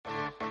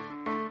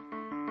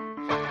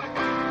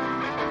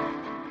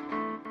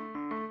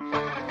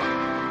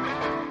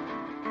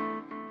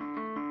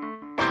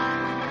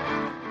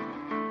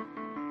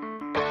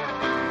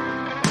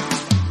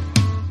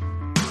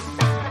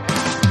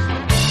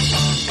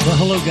Well,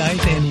 hello, guys,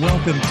 and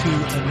welcome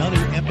to another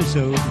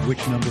episode.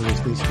 Which number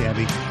is this,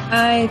 Gabby?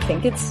 I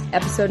think it's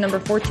episode number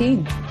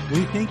 14.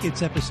 We think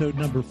it's episode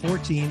number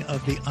 14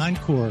 of the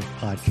Encore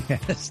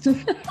podcast.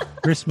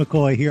 Chris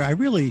McCoy here. I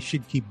really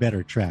should keep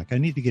better track. I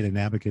need to get an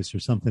abacus or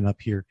something up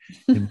here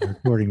in the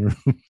recording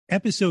room.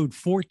 Episode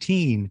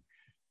 14.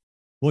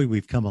 Boy,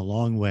 we've come a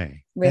long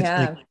way.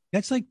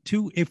 That's like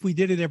two. If we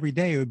did it every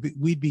day,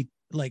 we'd be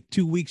like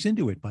 2 weeks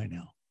into it by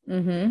now.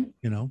 Mm-hmm.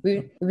 You know,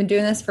 we've been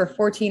doing this for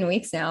 14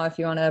 weeks now, if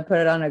you want to put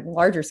it on a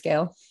larger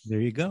scale.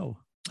 There you go.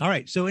 All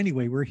right. So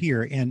anyway, we're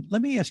here. And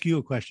let me ask you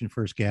a question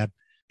first, Gab.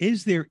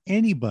 Is there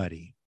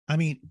anybody,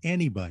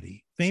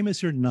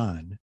 famous or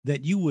none,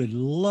 that you would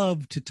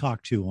love to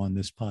talk to on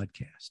this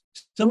podcast?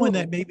 Someone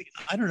that maybe,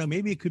 I don't know,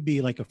 maybe it could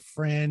be like a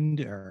friend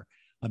or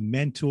a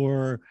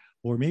mentor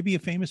or maybe a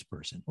famous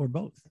person or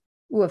both.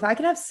 Ooh, if I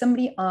could have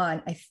somebody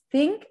on, I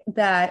think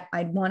that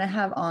I'd want to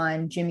have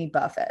on Jimmy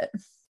Buffett.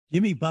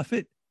 Jimmy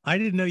Buffett? I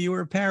didn't know you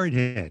were a parrot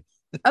head.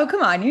 Oh,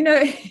 come on. You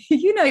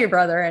know your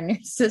brother and your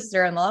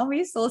sister-in-law. We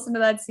used to listen to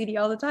that CD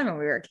all the time when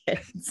we were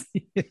kids.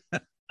 Yeah.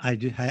 I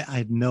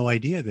had no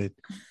idea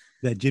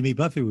that Jimmy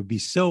Buffett would be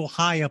so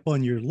high up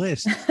on your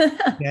list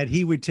that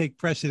he would take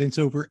precedence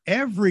over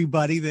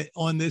everybody that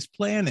on this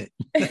planet.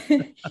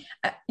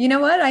 You know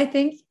what? I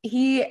think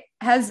he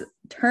has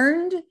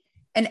turned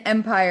an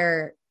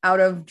empire out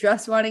of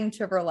just wanting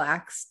to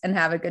relax and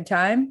have a good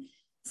time.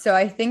 So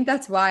I think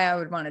that's why I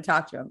would want to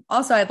talk to him.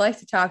 Also, I'd like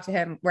to talk to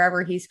him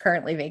wherever he's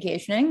currently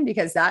vacationing,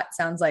 because that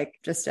sounds like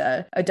just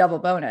a double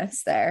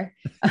bonus there.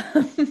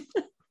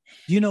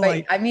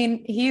 I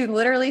mean, he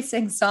literally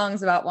sings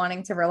songs about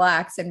wanting to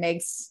relax and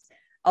makes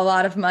a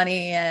lot of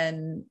money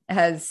and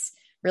has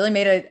really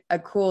made a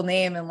cool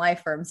name in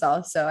life for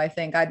himself. So I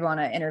think I'd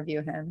want to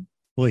interview him.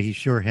 Well, he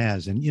sure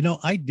has. And,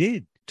 I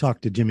did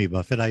talk to Jimmy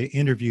Buffett. I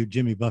interviewed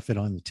Jimmy Buffett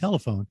on the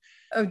telephone.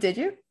 Oh, did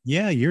you?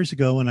 Yeah, years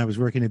ago when I was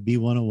working at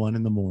B101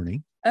 in the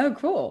morning. Oh,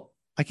 cool.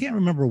 I can't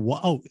remember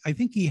what. Oh, I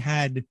think he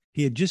had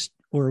just,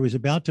 or was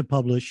about to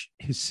publish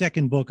his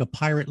second book, A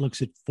Pirate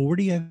Looks at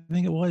 40, I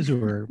think it was,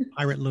 or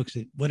Pirate Looks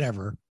at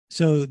whatever.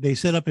 So they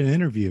set up an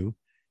interview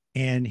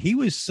and he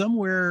was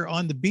somewhere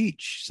on the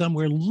beach,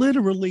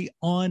 literally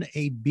on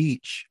a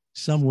beach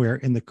somewhere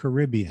in the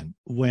Caribbean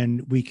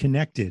when we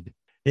connected.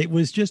 It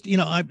was just,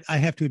 I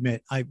have to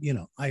admit,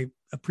 I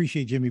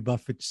appreciate Jimmy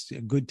Buffett's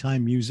good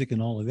time music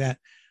and all of that,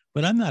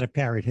 but I'm not a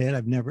parrot head.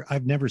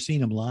 I've never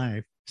seen him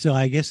live. So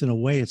I guess in a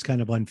way it's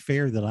kind of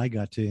unfair that I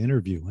got to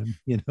interview him,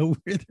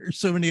 where there's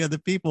so many other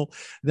people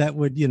that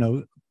would,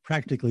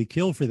 practically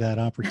kill for that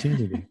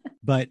opportunity.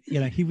 But,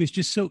 he was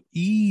just so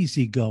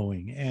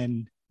easygoing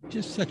and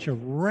just such a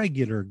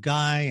regular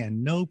guy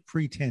and no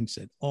pretense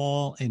at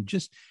all. And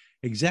just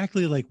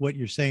exactly like what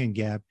you're saying,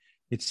 Gab.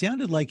 It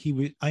sounded like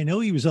I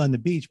know he was on the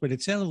beach, but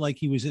it sounded like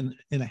he was in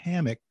a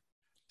hammock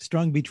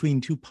strung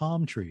between two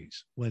palm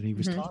trees when he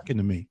was talking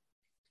to me.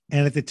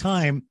 And at the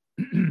time,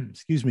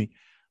 excuse me,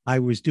 I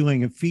was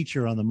doing a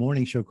feature on the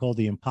morning show called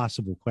The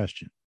Impossible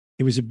Question.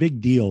 It was a big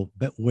deal,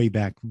 but way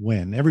back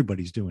when.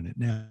 Everybody's doing it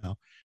now.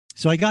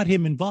 So I got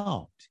him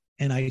involved.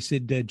 And I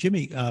said,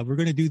 Jimmy, we're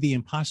going to do the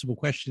impossible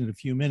question in a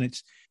few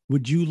minutes.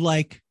 Would you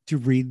like to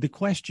read the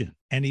question?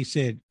 And he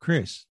said,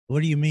 Chris,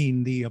 what do you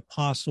mean the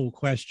apostle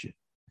question?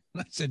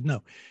 I said,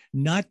 no,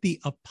 not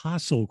the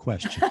apostle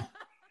question.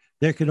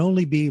 There could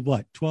only be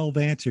 12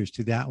 answers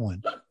to that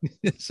one.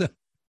 So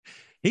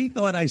he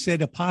thought I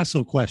said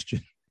apostle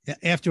question.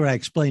 After I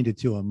explained it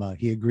to him,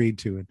 he agreed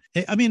to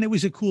it. I mean, it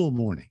was a cool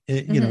morning.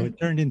 It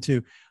turned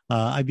into,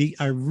 I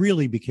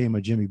really became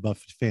a Jimmy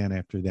Buffett fan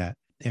after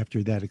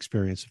that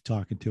experience of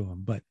talking to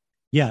him. But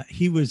yeah,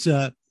 he was,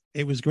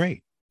 it was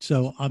great.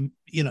 So I'm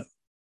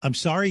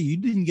sorry you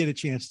didn't get a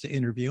chance to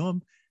interview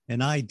him,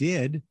 and I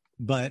did,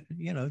 but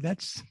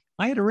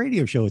I had a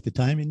radio show at the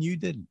time and you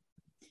didn't.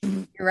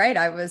 You're right.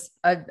 I was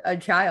a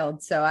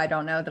child, so I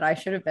don't know that I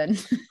should have been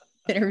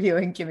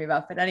interviewing Jimmy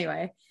Buffett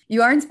anyway.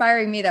 You are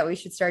inspiring me that we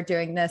should start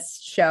doing this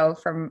show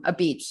from a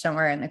beach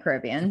somewhere in the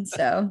Caribbean.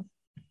 So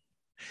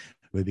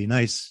it would be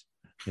nice.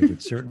 It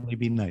would certainly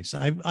be nice.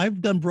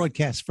 I've done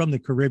broadcasts from the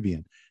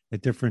Caribbean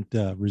at different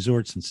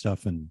resorts and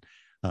stuff,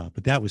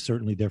 but that was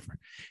certainly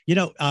different.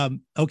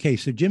 Okay,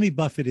 so Jimmy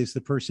Buffett is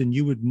the person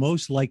you would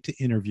most like to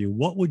interview.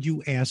 What would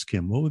you ask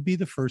him? What would be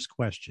the first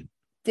question?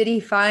 Did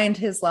he find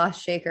his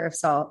lost shaker of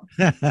salt?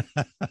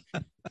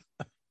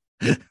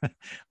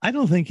 I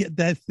don't think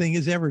that thing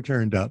has ever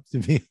turned up, to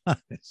be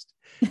honest.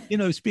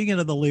 Speaking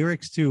of the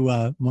lyrics to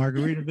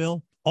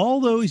Margaritaville,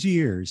 all those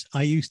years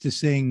I used to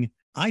sing,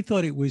 I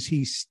thought it was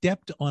he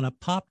stepped on a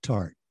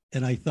Pop-Tart.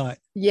 And I thought,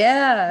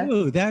 yeah,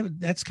 oh,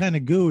 that's kind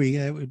of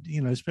gooey. I would,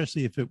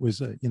 especially if it was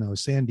a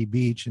sandy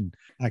beach, and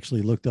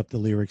actually looked up the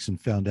lyrics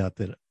and found out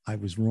that I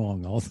was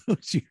wrong all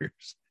those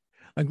years.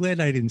 I'm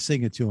glad I didn't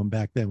sing it to him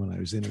back then when I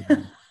was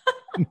interviewing.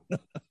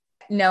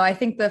 No, I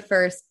think the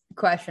first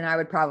question I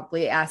would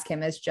probably ask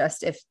him is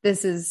just if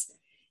this was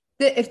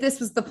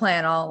the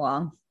plan all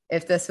along,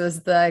 if this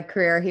was the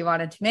career he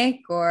wanted to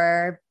make,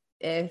 or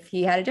if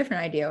he had a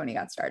different idea when he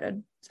got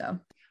started. So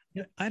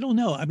I don't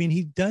know. I mean,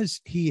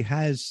 he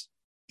has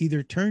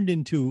either turned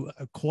into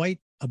quite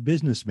a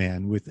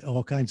businessman with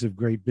all kinds of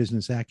great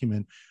business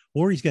acumen,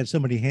 or he's got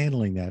somebody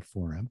handling that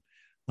for him,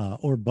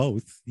 or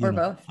both.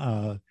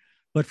 Both.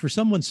 But for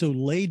someone so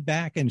laid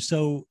back and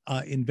so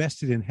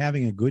invested in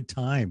having a good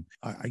time,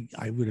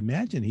 I would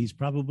imagine he's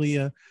probably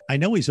I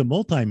know he's a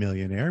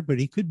multimillionaire, but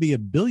he could be a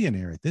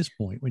billionaire at this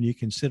point when you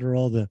consider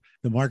all the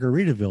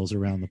Margaritavilles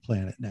around the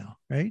planet now,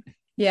 right?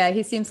 Yeah,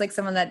 he seems like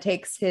someone that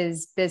takes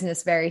his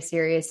business very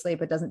seriously,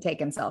 but doesn't take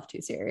himself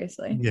too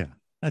seriously. Yeah,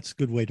 that's a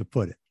good way to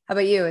put it. How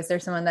about you? Is there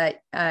someone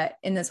that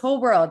in this whole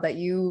world that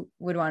you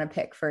would want to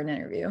pick for an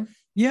interview?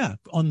 Yeah,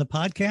 on the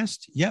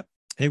podcast, yep.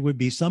 It would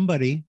be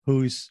somebody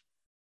who's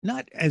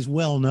not as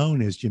well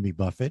known as Jimmy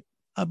Buffett,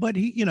 but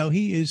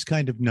he is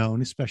kind of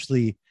known,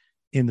 especially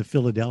in the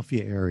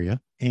Philadelphia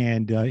area.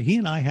 And he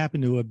and I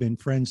happen to have been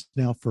friends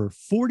now for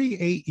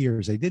 48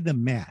 years. I did the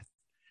math.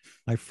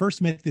 I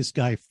first met this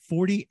guy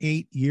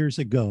 48 years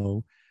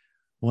ago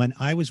when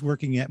I was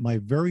working at my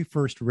very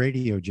first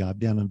radio job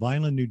down in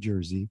Vineland, New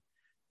Jersey.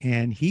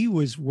 And he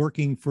was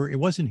working it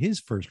wasn't his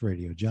first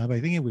radio job.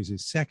 I think it was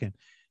his second.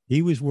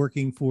 He was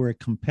working for a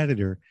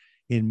competitor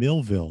in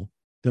Millville.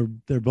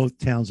 They're both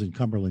towns in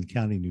Cumberland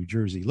County, New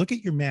Jersey. Look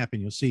at your map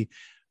and you'll see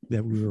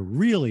that we were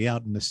really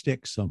out in the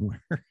sticks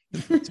somewhere,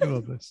 the two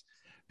of us,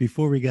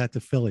 before we got to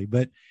Philly.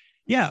 But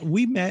yeah,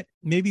 we met.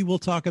 Maybe we'll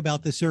talk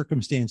about the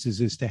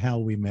circumstances as to how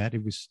we met.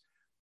 It was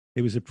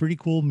a pretty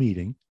cool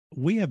meeting.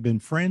 We have been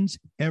friends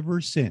ever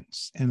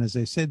since. And as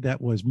I said,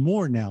 that was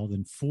more now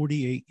than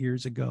 48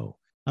 years ago.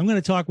 I'm going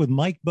to talk with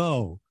Mike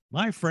Bowe,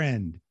 my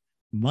friend,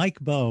 Mike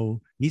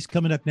Bowe. He's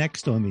coming up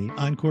next on the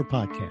Encore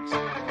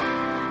Podcast.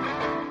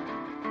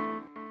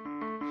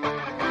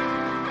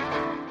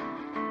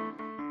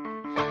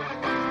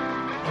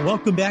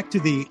 Welcome back to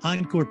the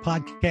Encore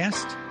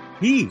Podcast.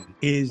 He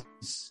is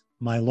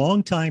my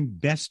longtime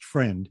best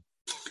friend,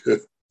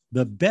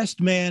 the best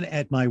man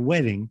at my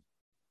wedding,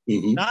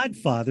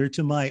 godfather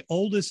to my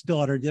oldest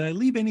daughter. Did I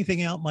leave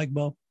anything out, Mike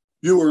Bowe?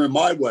 You were in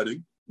my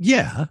wedding.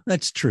 Yeah,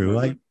 that's true.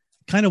 I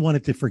kind of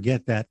wanted to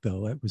forget that,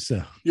 though. It was,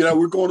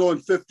 we're going on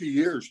 50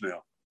 years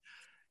now.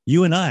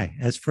 You and I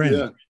as friends.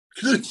 Yeah.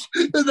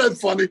 Isn't that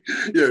funny?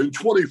 Yeah, in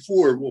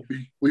 24,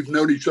 we've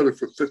known each other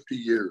for 50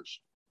 years.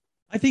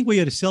 I think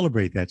we ought to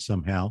celebrate that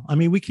somehow. I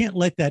mean, we can't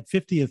let that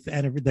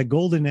 50th the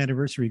golden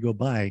anniversary go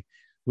by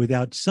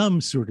without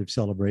some sort of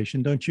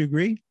celebration. Don't you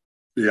agree?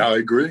 Yeah, I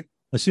agree.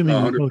 Assuming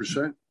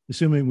 100%.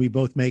 Assuming we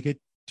both make it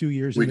 2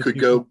 years. We could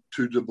go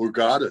to the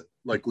Borgata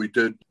like we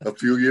did a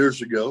few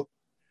years ago.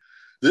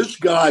 This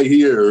guy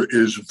here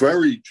is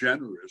very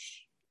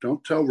generous.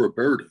 Don't tell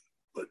Roberta,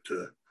 but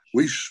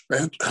we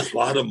spent a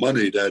lot of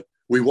money that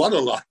we won a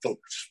lot, but we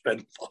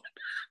spent a lot.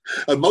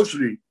 And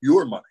mostly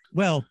your money.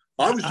 Well,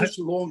 I was just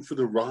along for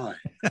the ride,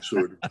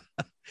 sort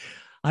of.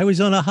 I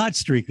was on a hot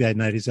streak that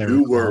night, as I recall.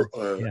 You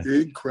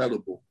were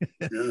incredible.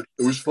 Yeah,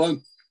 it was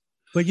fun.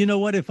 But you know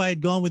what? If I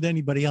had gone with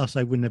anybody else,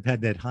 I wouldn't have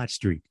had that hot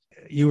streak.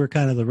 You were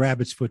kind of the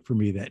rabbit's foot for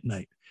me that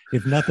night,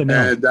 if nothing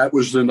else. And that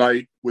was the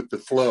night with the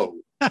flow.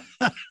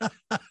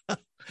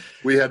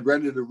 We had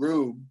rented a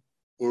room,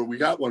 or we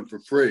got one for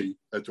free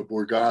at the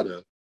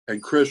Borgata.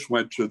 And Chris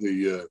went to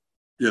the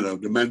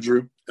men's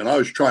room, and I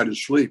was trying to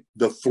sleep.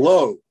 The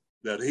flow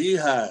that he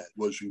had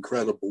was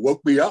incredible.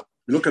 Woke me up.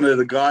 Looking at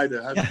a guy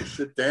that has to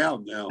sit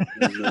down now.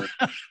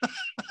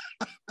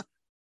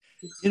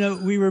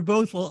 And, we were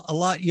both a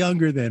lot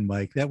younger then,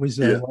 Mike. That was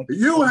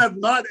you have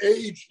not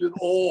aged at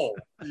all.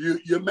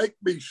 You make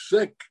me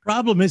sick.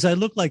 Problem is, I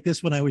look like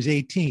this when I was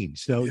 18.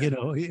 So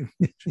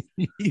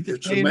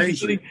it's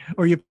amazing.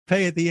 Or you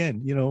pay at the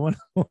end.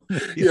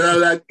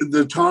 That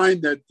the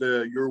time that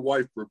your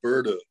wife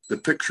Roberta, the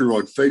picture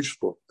on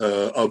Facebook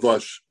of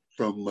us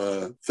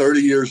from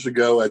 30 years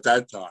ago at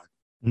that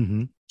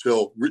time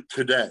till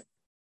today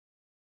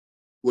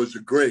was a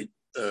great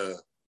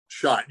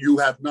shot. You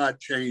have not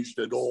changed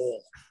at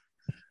all.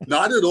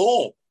 Not at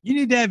all. You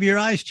need to have your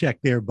eyes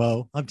checked there,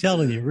 Bo. I'm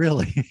telling you,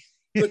 really.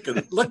 Look at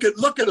him. Look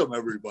at him,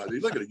 everybody.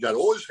 Look at him. He got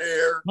all his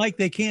hair. Mike,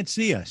 they can't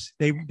see us.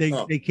 They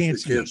can't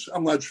see us.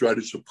 I'm not sure.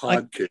 It's a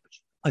podcast.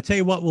 I'll tell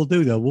you what we'll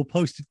do, though. We'll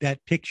post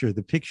that picture,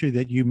 the picture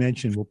that you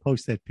mentioned. We'll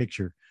post that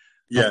picture.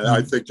 Yeah,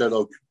 I think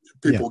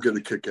people get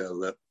a kick out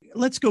of that.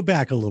 Let's go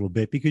back a little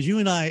bit, because you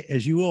and I,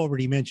 as you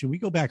already mentioned, we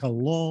go back a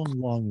long,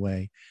 long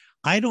way.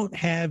 I don't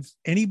have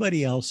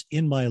anybody else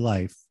in my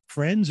life,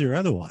 friends or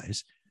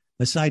otherwise,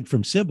 aside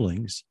from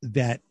siblings,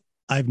 that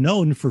I've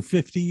known for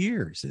 50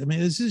 years. I mean,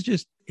 it's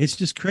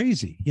just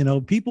crazy.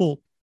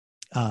 People,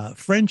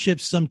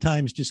 friendships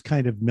sometimes just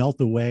kind of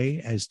melt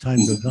away as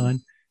time goes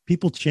on.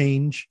 People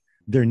change,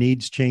 their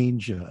needs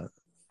change,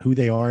 who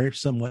they are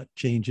somewhat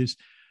changes.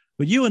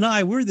 But you and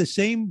I, we're the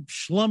same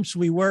schlumps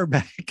we were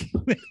back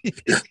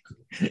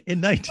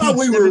in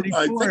 1974.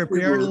 I think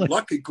we were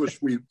lucky because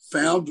we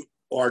found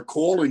our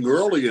calling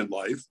early in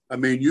life. I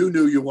mean, you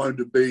knew you wanted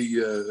to be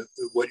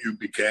what you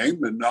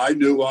became, and I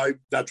knew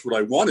that's what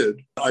I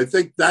wanted. I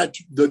think that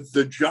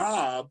the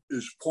job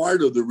is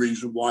part of the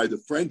reason why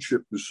the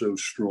friendship is so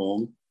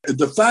strong. And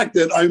the fact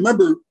that I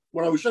remember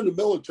when I was in the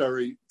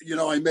military,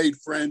 I made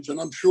friends, and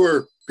I'm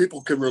sure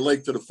people can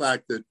relate to the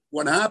fact that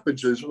what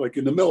happens is, like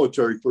in the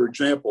military, for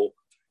example,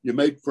 you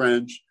make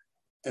friends,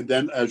 and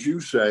then, as you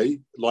say,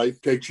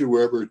 life takes you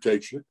wherever it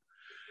takes you.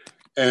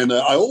 And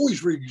I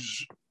always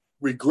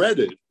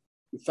regretted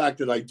the fact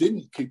that I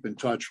didn't keep in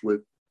touch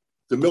with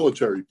the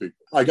military people.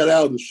 I got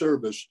out of the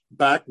service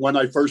back when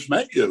I first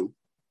met you.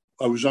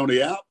 I was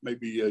only out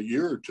maybe a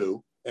year or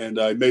two, and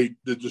I made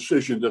the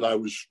decision that I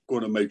was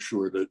going to make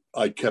sure that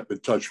I kept in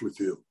touch with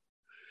you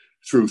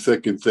through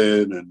thick and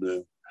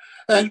thin.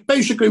 And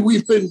basically,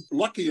 we've been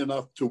lucky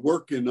enough to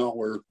work in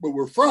where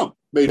we're from.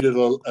 Made it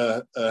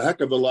a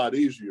heck of a lot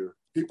easier.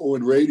 People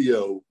in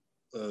radio,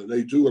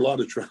 they do a lot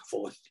of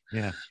traveling.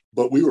 Yeah.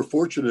 But we were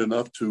fortunate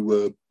enough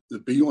to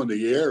be on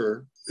the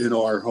air in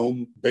our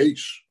home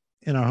base.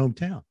 In our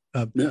hometown.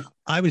 Yeah.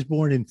 I was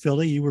born in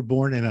Philly. You were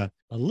born in a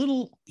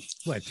little,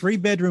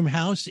 3-bedroom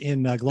house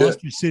in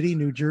Gloucester City,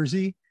 New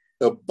Jersey.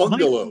 A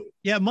bungalow.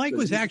 Mike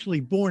was actually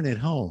born at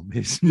home.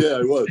 Yeah,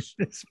 I was.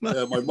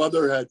 My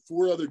mother had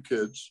 4 other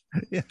kids.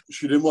 Yeah.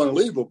 She didn't want to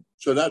leave them.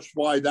 So that's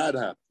why that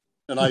happened.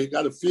 And I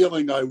got a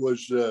feeling I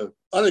was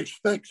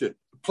unexpected.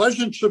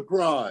 Pleasant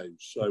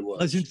surprise, I was.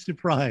 Pleasant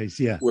surprise,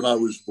 yeah. When I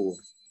was born.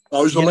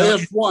 I was the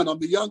last one. I'm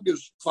the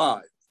youngest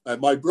 5.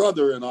 And my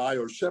brother and I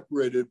are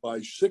separated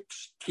by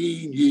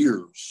 16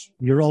 years.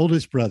 Your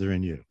oldest brother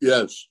and you?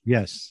 Yes.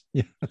 Yes.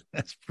 Yeah,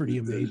 that's pretty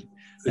amazing.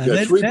 I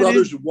got 3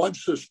 brothers and 1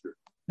 sister.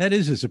 That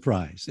is a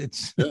surprise.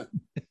 It's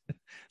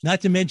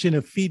not to mention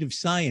a feat of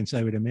science,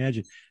 I would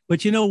imagine.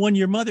 But, when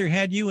your mother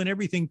had you and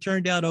everything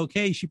turned out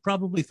okay, she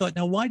probably thought,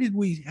 now, why did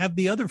we have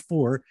the other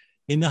 4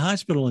 in the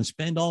hospital and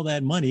spend all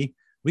that money?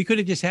 We could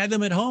have just had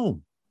them at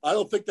home. I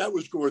don't think that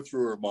was going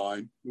through her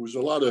mind. There was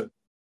a lot of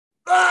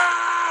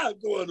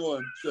going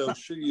on. So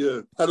she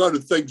had other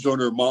things on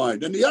her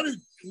mind. And the other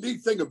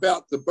neat thing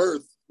about the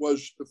birth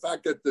was the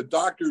fact that the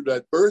doctor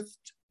that birthed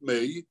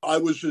me, I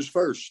was his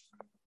first.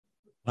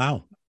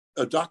 Wow.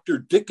 A Dr.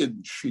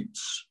 Dickens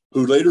Sheets,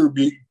 who later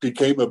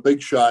became a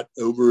big shot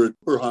over at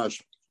her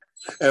hospital.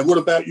 And what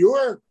about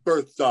your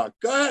birth doc?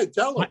 Go ahead,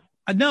 tell him.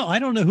 No, I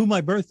don't know who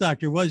my birth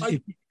doctor was.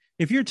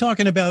 If you're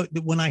talking about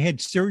when I had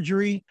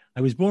surgery,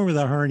 I was born with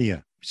a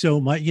hernia.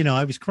 So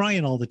I was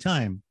crying all the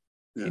time.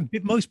 Yeah.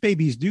 Most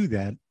babies do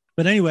that.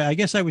 But anyway, I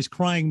guess I was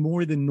crying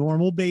more than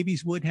normal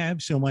babies would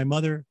have. So my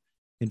mother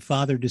and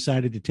father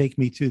decided to take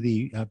me to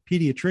the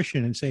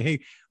pediatrician and say,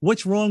 hey,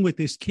 what's wrong with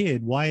this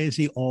kid? Why is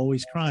he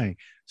always crying?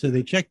 So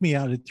they checked me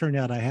out. It turned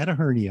out I had a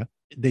hernia.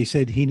 They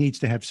said he needs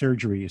to have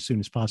surgery as soon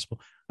as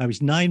possible. I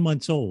was 9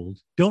 months old.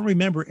 Don't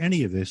remember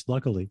any of this,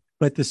 luckily.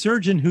 But the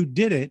surgeon who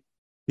did it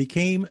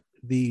became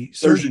the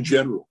Surgeon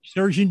General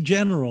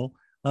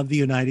of the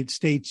United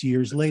States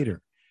years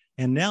later.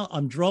 And now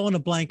I'm drawing a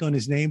blank on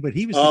his name, but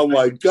he was. Oh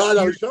my God!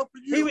 I was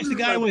hoping you. He was the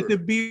guy with the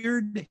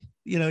beard.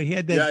 He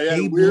had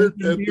that weird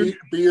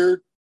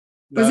beard.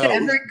 No. Was it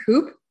Everett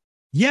Koop?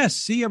 Yes,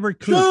 see Everett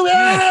Koop.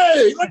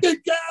 Hey, look at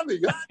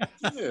Gabby.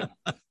 Yeah.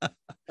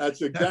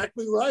 That's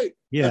exactly right.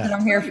 Yeah, that's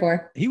what I'm here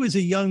for. He was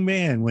a young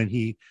man when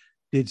he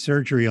did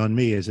surgery on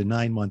me as a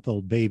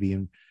 9-month-old baby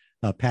and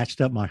patched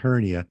up my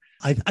hernia.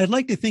 I'd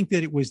like to think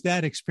that it was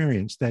that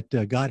experience that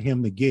got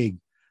him the gig.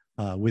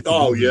 With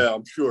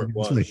I'm sure it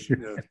was.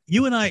 Yeah.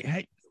 You and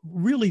I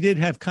really did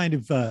have kind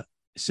of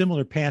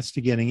similar paths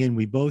to getting in.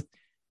 We both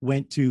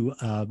went to,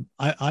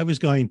 I was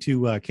going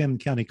to Camden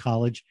County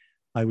College.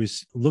 I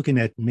was looking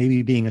at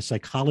maybe being a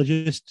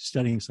psychologist,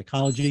 studying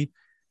psychology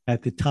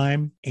at the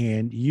time.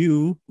 And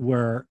you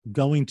were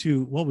going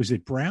to, what was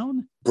it,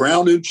 Brown?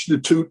 Brown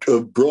Institute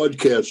of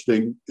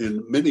Broadcasting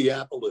in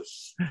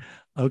Minneapolis.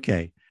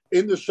 Okay.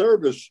 In the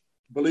service,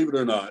 believe it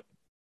or not,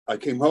 I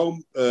came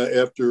home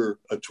after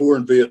a tour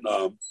in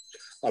Vietnam.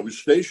 I was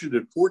stationed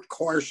at Fort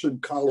Carson,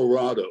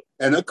 Colorado.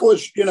 And of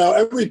course,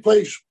 every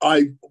place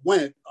I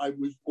went, I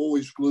was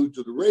always glued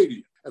to the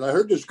radio. And I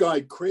heard this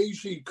guy,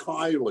 Crazy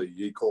Kylie,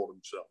 he called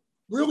himself.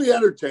 Really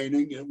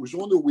entertaining. It was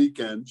on the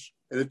weekends.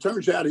 And it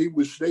turns out he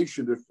was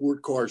stationed at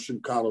Fort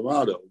Carson,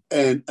 Colorado.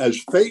 And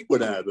as fate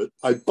would have it,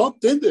 I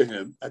bumped into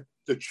him at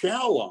the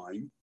chow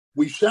line.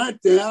 We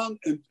sat down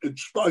and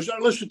I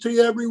listened to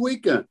you every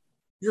weekend.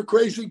 You're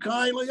Crazy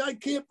Kylie? I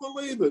can't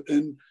believe it.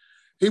 And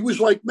he was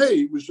like me.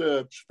 He was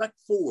a Spec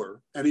 4,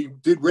 and he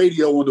did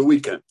radio on the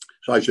weekend.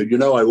 So I said,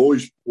 I've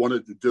always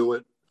wanted to do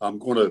it. I'm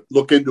going to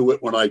look into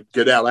it when I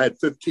get out. I had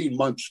 15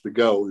 months to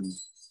go. And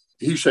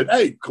he said,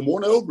 hey, come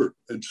on over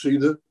and see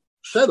the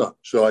setup.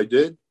 So I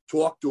did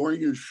talk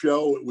during his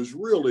show. It was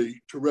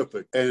really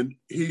terrific. And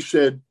he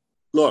said,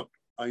 look,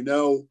 I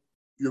know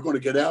you're going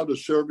to get out of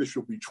service.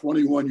 You'll be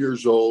 21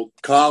 years old.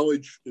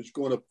 College is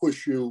going to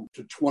push you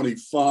to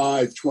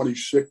 25,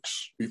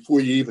 26 before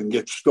you even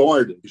get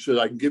started. He said,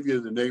 I can give you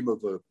the name of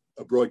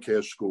a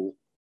broadcast school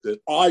that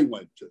I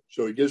went to.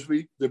 So he gives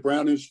me the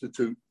Brown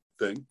Institute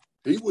thing.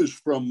 He was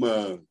from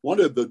one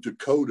of the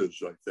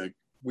Dakotas, I think.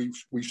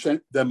 We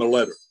sent them a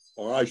letter,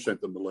 or I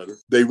sent them a letter.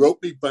 They wrote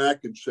me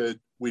back and said,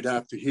 we'd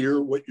have to hear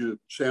what you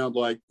sound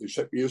like. They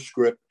sent me a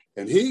script.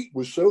 And he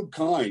was so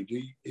kind.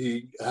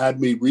 He had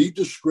me read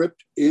the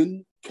script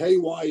in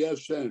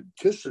KYSN,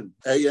 Kissin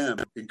AM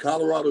in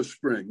Colorado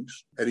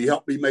Springs, and he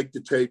helped me make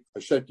the tape. I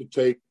sent the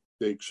tape.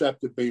 They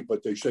accepted me,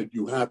 but they said,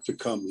 you have to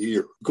come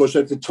here. Because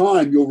at the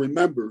time, you'll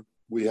remember,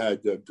 we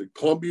had the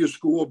Columbia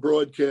School of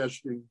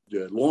Broadcasting.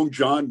 Long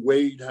John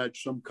Wade had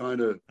some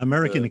kind of...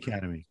 American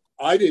Academy.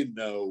 I didn't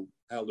know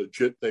how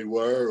legit they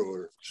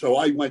were. So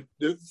I went...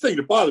 The thing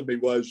that bothered me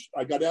was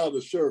I got out of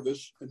the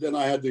service, and then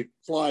I had to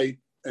fly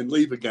and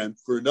leave again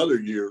for another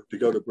year to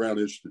go to Brown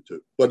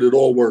Institute. But it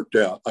all worked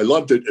out. I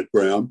loved it at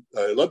Brown.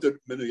 I loved it at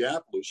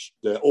Minneapolis.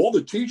 All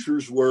the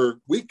teachers were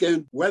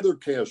weekend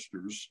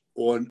weathercasters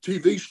on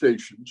TV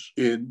stations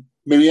in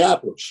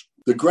Minneapolis.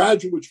 The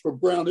graduates from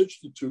Brown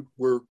Institute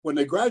were, when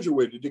they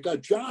graduated, they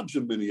got jobs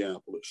in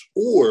Minneapolis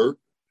or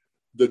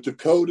the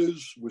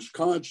Dakotas,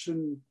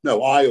 Wisconsin,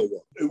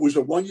 Iowa. It was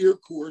a one-year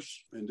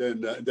course, and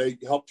then they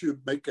helped you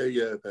make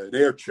an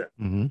air check.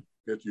 Mm-hmm.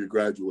 After you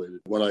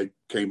graduated. When I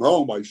came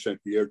home, I sent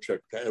the air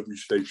check to every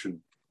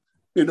station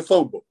in the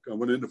phone book. I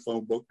went in the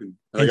phone book and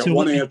I got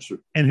one answer.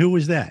 And who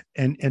was that?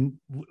 And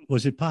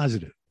was it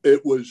positive?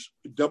 It was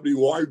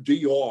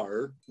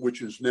WRDR,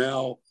 which is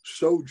now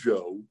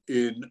Sojo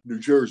in New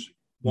Jersey.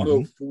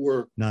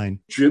 104.9.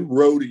 Jim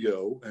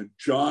Rodeo and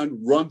John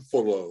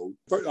Runfellow.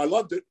 I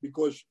loved it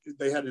because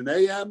they had an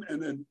AM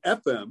and an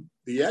FM.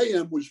 The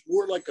AM was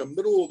more like a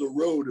middle of the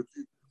road, if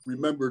you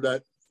remember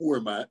that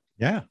format.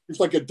 Yeah. It's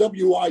like a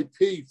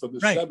WIP from the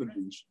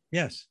 70s.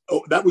 Yes.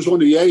 Oh, that was on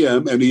the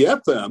AM, and the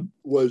FM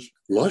was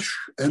lush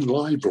and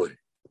lively.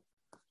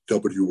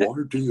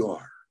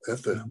 WRDR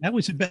FM.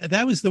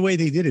 That was the way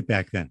they did it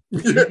back then.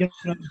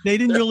 They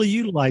didn't really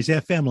utilize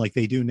FM like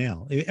they do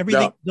now.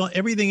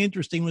 Everything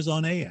interesting was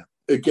on AM.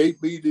 It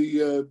gave me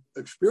the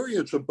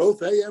experience of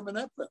both AM and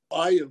FM.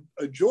 I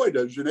enjoyed it.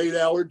 It was an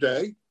 8-hour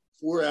day,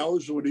 4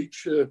 hours on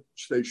each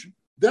station.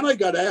 Then I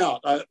got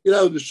out.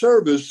 The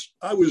service,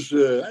 I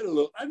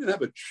didn't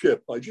have a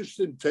chip. I just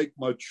didn't take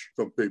much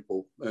from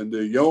people. And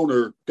the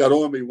owner got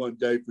on me one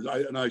day,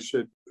 and I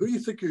said, who do you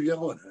think you're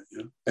yelling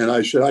at? And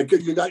I said,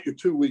 you got your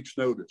 2 weeks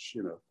notice,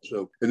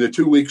 So, and the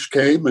 2 weeks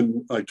came,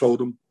 and I told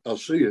him, I'll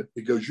see you.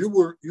 He goes, you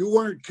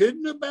weren't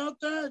kidding about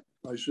that?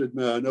 I said,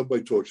 no,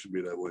 nobody talks to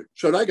me that way.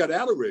 So I got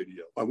out of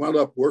radio. I wound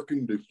up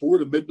working before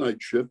the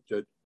midnight shift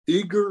at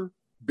Eager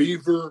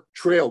Beaver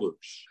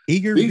Trailers.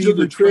 These are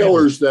the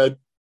trailers that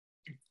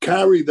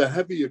carry the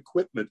heavy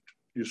equipment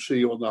you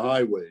see on the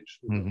highways.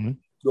 Mm-hmm.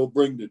 They'll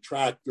bring the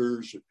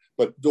tractors,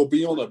 but they'll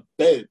be on a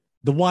bed.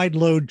 The wide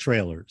load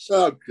trailers.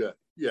 Okay,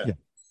 yeah.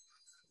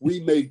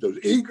 We made those.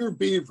 Eager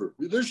Beaver.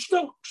 There's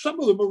still some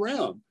of them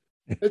around.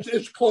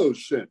 It's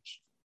closed since.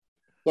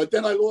 But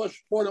then I lost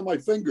part of my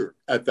finger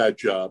at that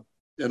job,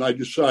 and I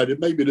decided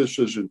maybe this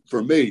isn't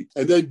for me.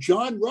 And then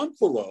John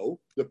Runfellow,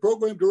 the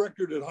program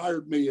director that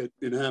hired me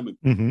in Hammond,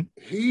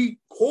 he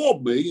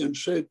called me and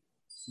said,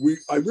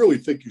 I really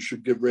think you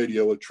should give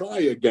radio a try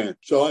again.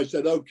 So I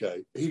said,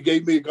 okay. He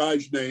gave me a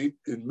guy's name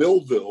in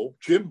Millville,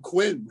 Jim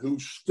Quinn,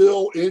 who's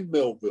still in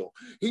Millville.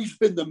 He's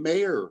been the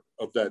mayor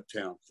of that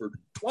town for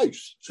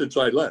twice since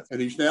I left.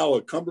 And he's now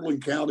a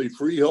Cumberland County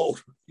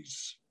freeholder. He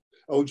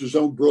owns his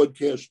own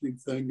broadcasting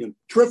thing, and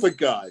terrific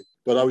guy.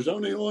 But I was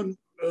only on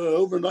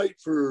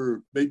overnight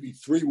for maybe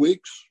 3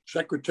 weeks.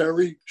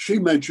 Secretary, she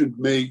mentioned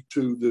me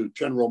to the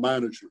general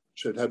manager.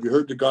 Said, have you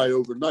heard the guy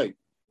overnight?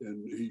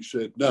 And he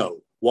said,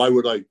 no. Why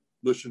would I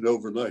listen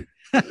overnight?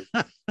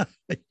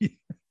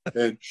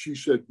 And she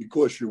said,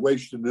 because you're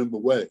wasting them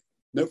away.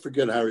 Never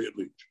forget Harriet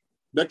Leach.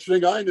 Next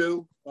thing I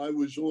knew, I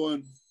was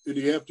on in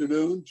the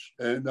afternoons,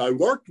 and I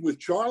worked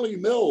with Charlie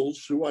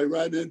Mills, who I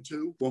ran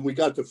into when we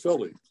got to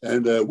Philly.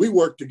 And we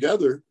worked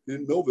together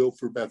in Millville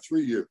for about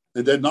 3 years.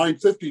 And then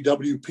 950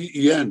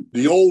 WPEN,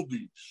 the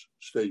oldies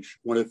station.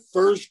 When it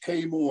first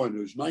came on, it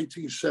was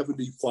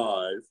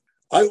 1975.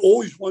 I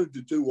always wanted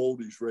to do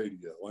oldies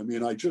radio. I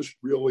mean, I just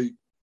really...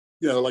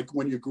 like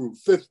when you grew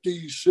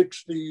 50s,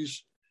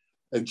 60s,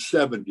 and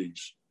 70s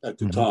at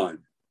the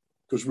time,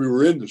 because we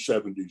were in the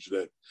 70s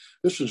then.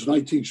 This is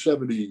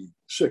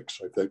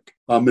 1976, I think.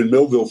 I'm in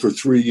Millville for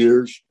 3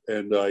 years,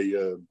 and I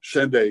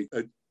send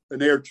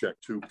an air check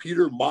to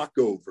Peter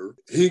Mockover.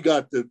 He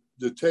got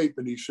the tape,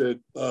 and he said,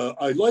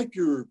 I like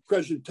your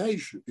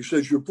presentation. He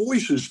says, your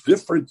voice is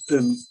different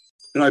than...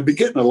 And I've been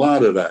getting a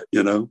lot of that,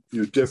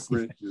 you're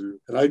different.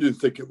 And I didn't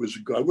think it was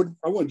good.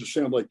 I wanted to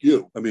sound like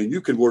you. I mean,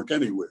 you can work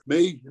anywhere.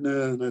 Me,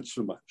 nah, not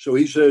so much. So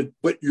he said,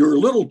 but you're a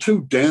little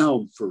too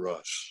down for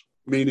us,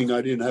 meaning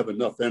I didn't have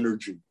enough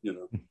energy,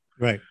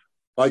 Right.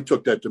 I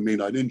took that to mean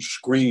I didn't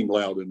scream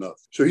loud enough.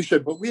 So he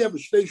said, but we have a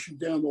station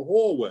down the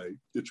hallway.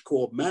 It's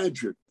called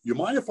Magic. You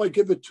mind if I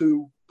give it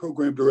to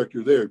program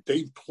director there,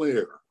 Dave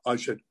Clare? I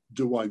said,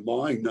 do I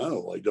mind?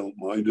 No, I don't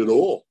mind at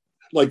all.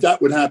 Like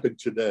that would happen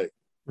today.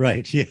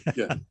 Right.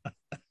 Yeah.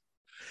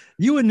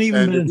 You wouldn't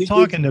even been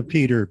talking to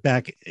Peter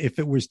back if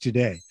it was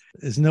today.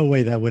 There's no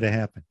way that would have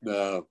happened.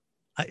 No.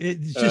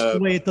 It's just the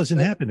way it doesn't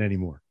happen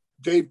anymore.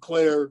 Dave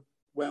Clare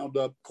wound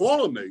up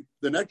calling me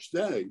the next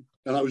day,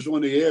 and I was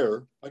on the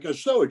air. I got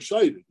so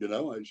excited, I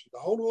said,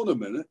 hold on a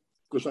minute,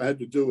 because I had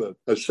to do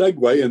a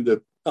segue.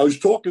 And I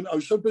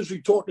was so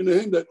busy talking to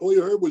him that all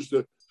you heard was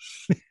the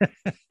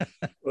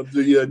of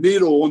the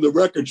needle on the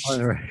record.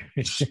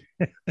 I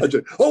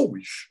said,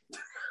 holy sh!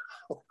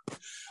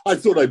 I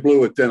thought I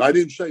blew it then. I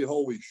didn't say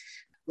holy sh!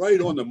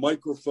 Right on the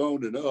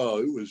microphone, and it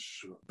was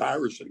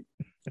embarrassing.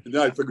 And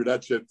then I figured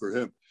that's it for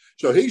him.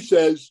 So he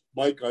says,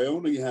 Mike, the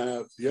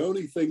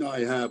only thing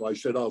I have, I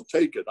said, I'll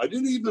take it. I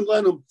didn't even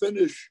let him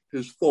finish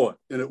his thought.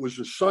 And it was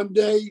a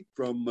Sunday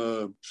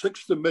from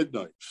 6 to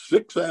midnight,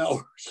 6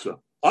 hours.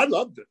 So I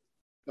loved it.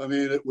 I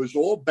mean, it was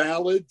all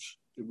ballads.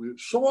 It was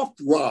soft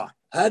rock.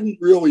 Hadn't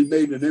really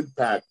made an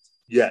impact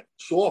yet.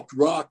 Soft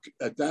rock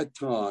at that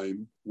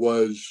time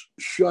was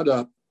shut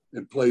up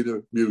and play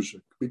the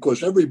music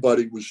because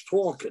everybody was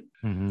talking.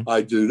 Mm-hmm.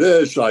 I do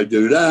this, I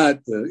do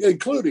that,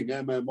 including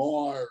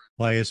MMR.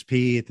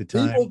 YSP at the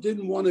time. People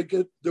didn't want to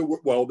get there.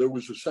 Well, there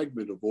was a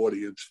segment of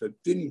audience that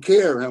didn't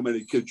care how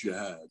many kids you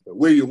had,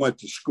 where you went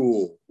to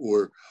school,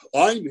 or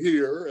I'm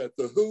here at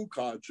the Who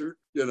concert,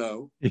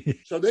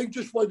 So they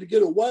just wanted to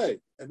get away.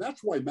 And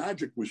that's why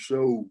Magic was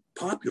so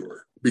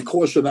popular,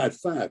 because of that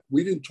fact.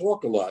 We didn't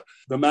talk a lot.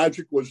 The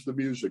magic was the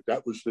music.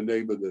 That was the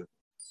name of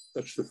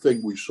that's the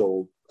thing we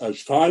sold.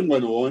 As time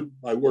went on,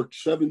 I worked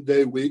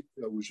 7-day week.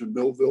 I was in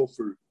Millville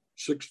for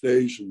 6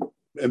 days and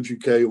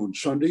MGK on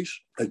Sundays.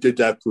 I did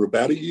that for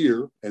about a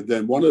year. And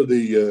then one of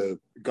the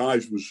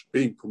guys was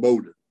being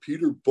promoted.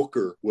 Peter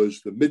Booker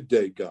was the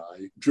midday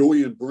guy.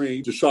 Julian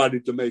Breen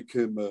decided to make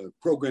him a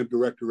program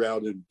director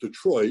out in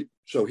Detroit.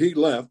 So he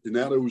left, and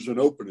now there was an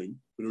opening.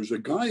 But there was a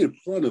guy in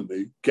front of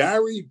me,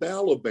 Gary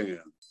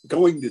Balaban,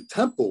 going to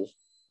Temple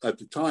at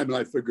the time. And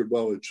I figured,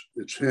 well,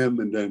 it's him,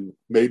 and then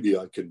maybe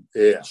I can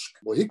ask.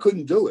 Well, he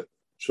couldn't do it.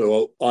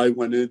 So I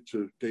went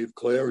into Dave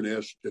Clare and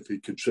asked if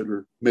he'd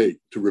consider me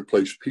to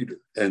replace Peter.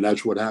 And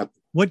that's what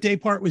happened. What day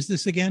part was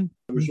this again?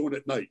 I was on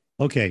at night.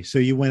 Okay, so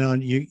you went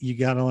on. You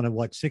got on at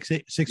what, 6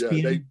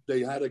 p.m.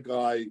 They had a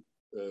guy,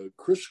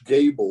 Chris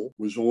Gable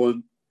was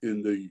on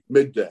in the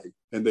midday,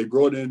 and they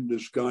brought in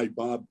this guy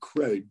Bob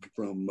Craig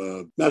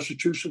from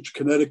Massachusetts,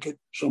 Connecticut,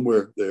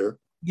 somewhere there.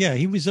 Yeah,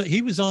 he was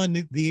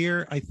on the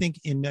air. I think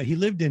he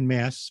lived in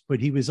Mass,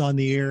 but he was on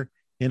the air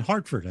in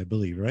Hartford, I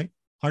believe, right?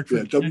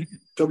 Hartford, yeah,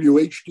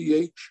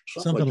 WHDH,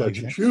 something like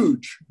that. It's a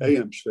huge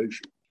AM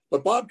station.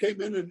 But Bob came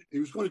in and he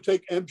was going to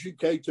take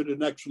MGK to the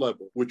next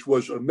level, which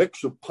was a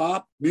mix of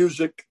pop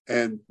music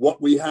and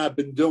what we had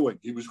been doing.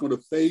 He was going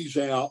to phase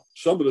out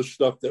some of the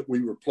stuff that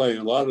we were playing,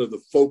 a lot of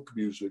the folk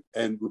music,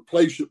 and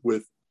replace it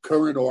with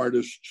current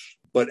artists,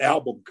 but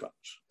album cuts.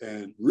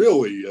 And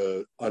really,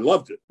 I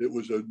loved it. It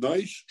was a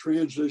nice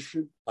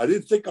transition. I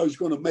didn't think I was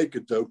going to make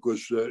it, though,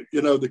 because,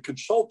 the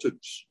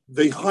consultants,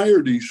 they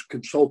hire these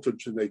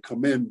consultants and they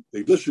come in,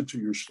 they listen to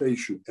your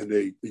station and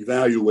they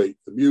evaluate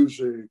the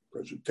music,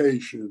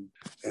 presentation.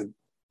 And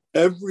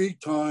every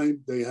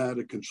time they had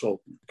a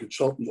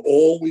consultant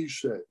always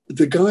said,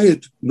 the guy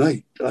at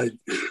night, I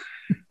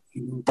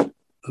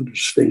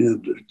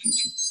understand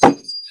it.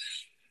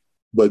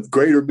 But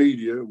Greater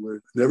Media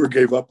never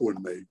gave up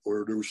on me,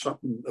 or there was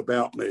something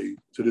about me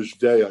to this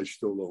day, I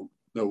still don't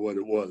know what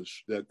it was,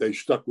 that they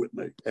stuck with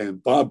me.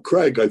 And Bob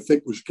Craig, I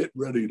think, was getting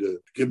ready to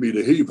give me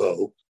the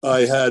hevo.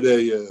 I had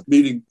a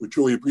meeting with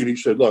Julian Breen. He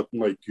said, look,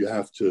 Mike, you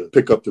have to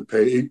pick up the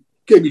pay. He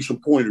gave me some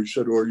pointers. He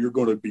said, or you're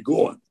going to be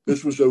gone.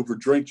 This was over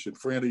drinks at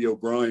Franny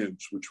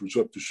O'Brien's, which was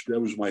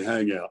that was my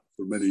hangout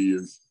for many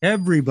years.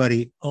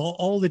 Everybody,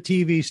 all the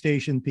TV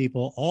station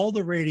people, all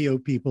the radio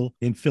people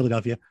in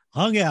Philadelphia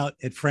hung out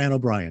at Fran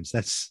O'Brien's.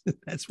 That's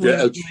where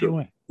that's true.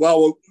 Went.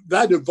 Well,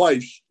 that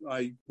advice,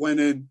 I went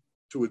in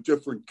to a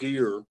different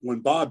gear. When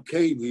Bob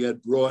came, he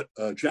had brought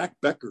Jack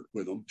Becker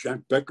with him.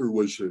 Jack Becker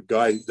was a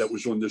guy that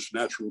was on this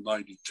Natural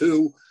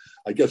 92.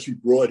 I guess he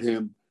brought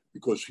him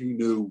because he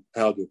knew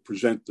how to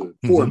present the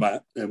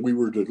format, and we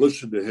were to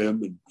listen to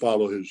him and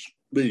follow his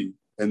lead.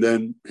 And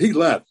then he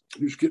left.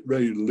 He was getting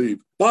ready to leave.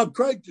 Bob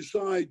Craig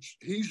decides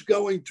he's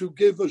going to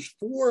give us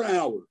 4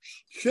 hours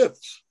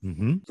shifts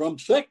from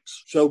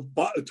 6. So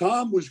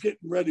Tom was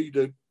getting ready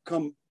to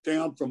come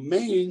down from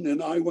Maine,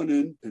 and I went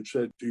in and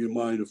said, do you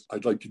mind if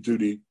I'd like to do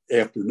the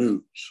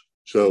afternoons?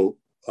 So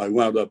I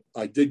wound up,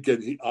 I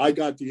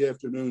got the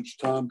afternoons,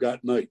 Tom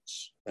got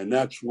nights. And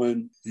that's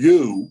when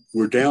you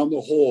were down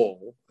the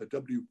hall at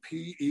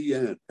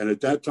WPEN. And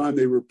at that time,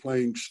 they were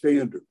playing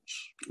standards.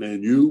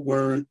 And you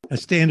weren't a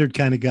standard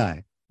kind of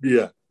guy.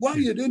 Yeah. Well,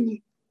 you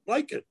didn't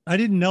like it. I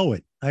didn't know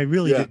it. I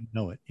really didn't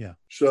know it. Yeah.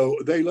 So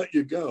they let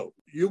you go.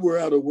 You were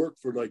out of work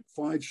for like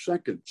 5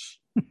 seconds.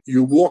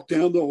 You walked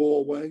down the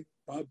hallway.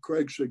 Bob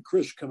Craig said,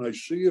 Chris, can I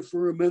see you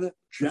for a minute?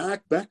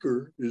 Jack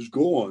Becker is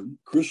gone.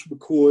 Chris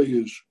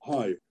McCoy is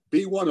hired.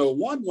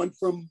 B101 went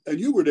from, and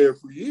you were there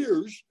for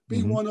years,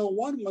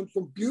 B101 went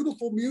from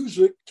beautiful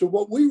music to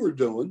what we were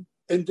doing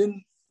and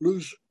didn't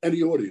lose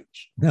any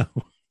audience. No.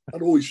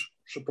 That always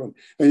surprised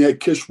me. And you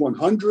had Kiss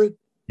 100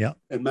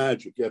 and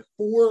Magic. You had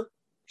 4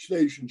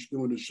 stations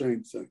doing the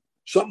same thing.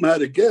 Something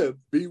had to give.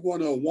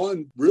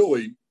 B101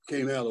 really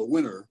came out a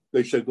winner.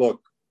 They said,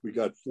 look, we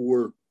got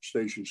 4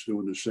 stations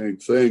doing the same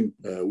thing.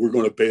 We're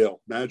going to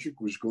bail.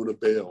 Magic was going to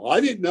bail. I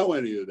didn't know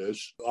any of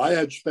this. I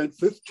had spent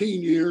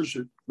 15 years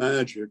at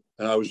Magic,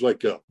 and I was let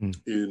go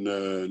in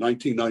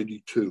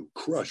 1992.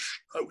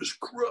 Crush. I was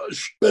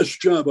crushed.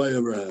 Best job I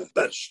ever had.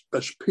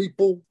 Best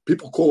people.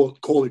 People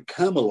call it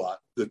Camelot.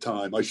 The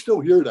time I still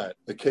hear that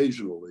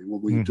occasionally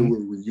when we do a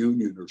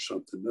reunion or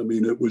something. I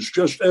mean, it was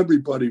just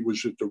everybody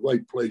was at the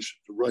right place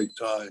at the right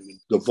time, and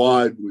the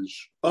vibe was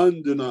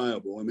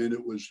undeniable. I mean,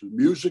 it was the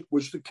music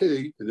was the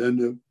key, and then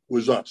it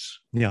was us.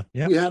 Yeah.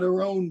 We had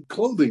our own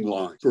clothing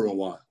line for a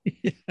while.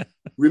 Yeah.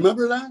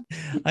 Remember that?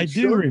 I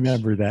do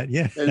remember that.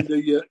 Yeah. And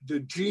the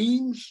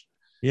jeans.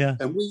 Yeah.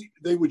 And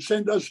they would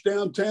send us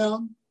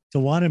downtown to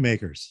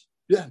Wanamaker's.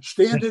 Yeah,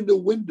 stand in the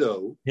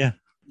window. Yeah.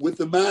 With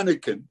the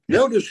mannequin.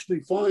 Notice the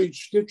fine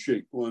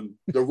stitching on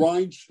the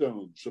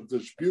rhinestones of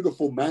this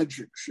beautiful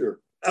Magic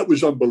shirt. That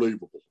was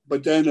unbelievable.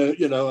 But then,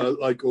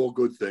 like all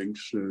good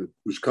things,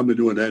 was coming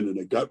to an end, and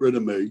they got rid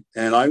of me.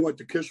 And I went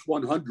to Kiss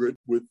 100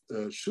 with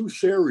Sue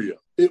Serio.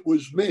 It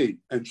was me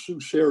and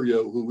Sue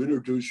Serio who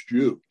introduced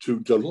you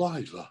to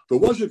Delilah. If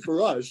it wasn't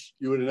for us,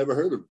 you would have never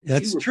heard of it.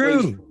 That's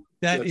true.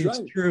 That's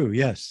true.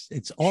 Yes,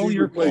 it's all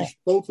your fault.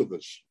 Both of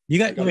us. You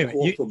got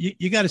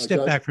you got to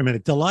step back for a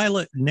minute.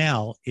 Delilah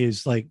now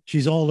is like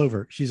she's all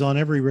over. She's on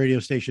every radio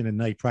station at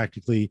night,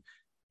 practically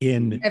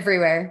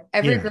everywhere.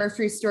 Every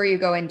grocery store you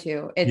go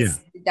into,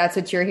 that's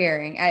what you're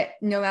hearing.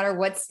 No matter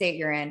what state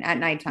you're in, at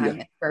nighttime at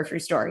the grocery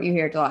store, you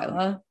hear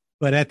Delilah.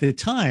 But at the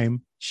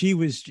time, she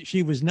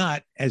was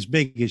not as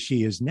big as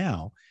she is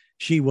now.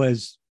 She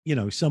was,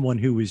 someone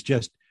who was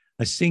just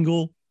a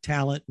single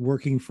talent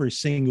working for a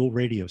single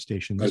radio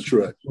station. That's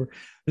right.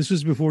 This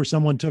was before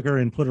someone took her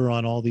and put her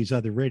on all these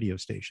other radio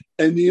stations.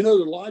 And the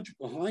logic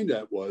behind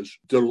that was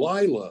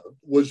Delilah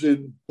was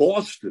in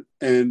Boston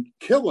and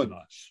killing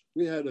us.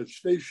 We had a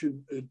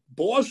station in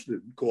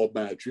Boston called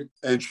Magic,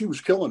 and she was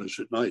killing us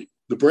at night.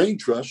 The Brain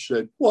Trust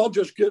said, well,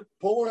 just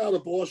pull her out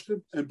of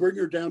Boston and bring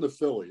her down to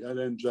Philly. That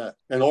ends that.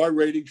 And our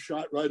rating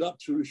shot right up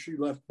as soon as she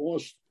left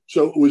Boston.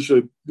 So it was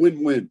a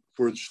win-win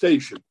for the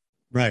station.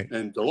 Right.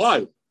 And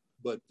Delilah.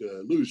 But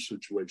lose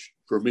situation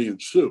for me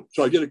and Sue.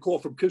 So I get a call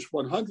from Kiss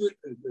 100,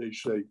 and they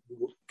say,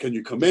 can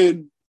you come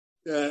in?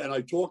 And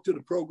I talked to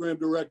the program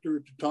director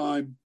at the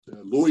time,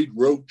 Lloyd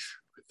Roach,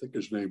 I think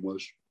his name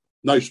was.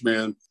 Nice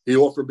man. He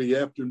offered me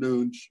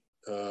afternoons.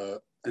 And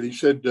he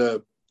said,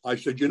 I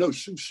said,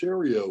 Sue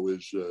Serio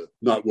is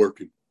not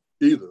working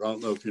either. I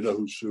don't know if you know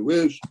who Sue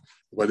is,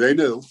 but they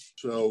knew.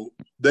 So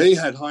they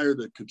had hired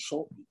a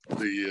consultant.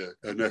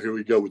 And now here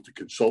we go with the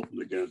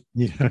consultant again.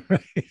 Yeah,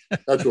 right.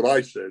 That's what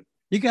I said.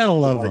 You got to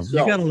love them.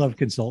 You got to love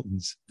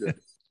consultants. Yeah.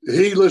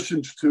 He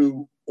listens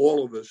to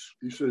all of us.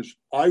 He says,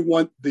 I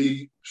want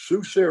the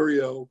Sue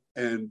Serio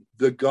and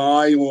the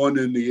guy on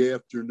in the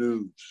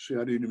afternoons. See,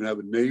 I didn't even have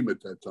a name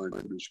at that time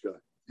for this guy.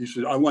 He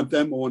said, I want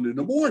them on in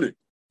the morning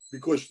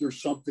because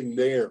there's something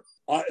there.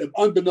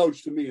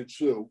 Unbeknownst to me and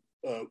Sue,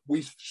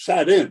 we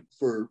sat in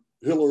for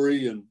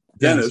Hillary and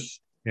Dennis.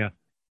 Yes.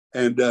 Yeah.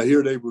 And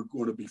here they were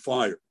going to be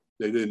fired.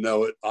 They didn't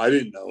know it. I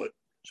didn't know it.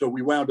 So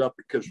we wound up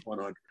at Kiss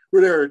 100.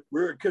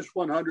 We're at Kiss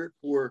 100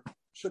 for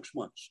 6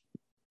 months.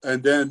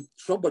 And then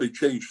somebody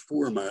changed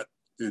format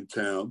in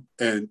town,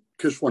 and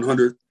Kiss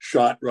 100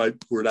 shot right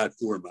for that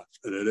format.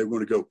 And then they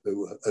were going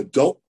to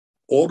go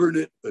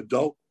alternate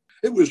adult.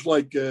 It was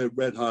like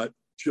Red Hot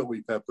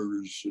Chili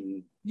Peppers.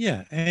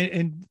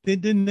 And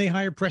didn't they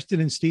hire Preston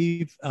and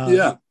Steve?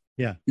 Yeah.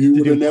 You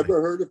would have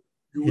never heard of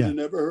You would have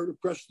never heard of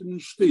Preston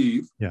and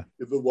Steve if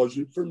it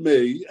wasn't for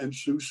me and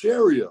Sue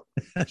Serio.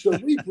 So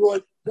we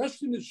brought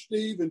Preston and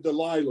Steve and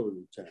Delilah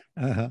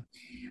to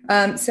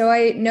town. So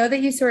I know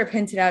that you sort of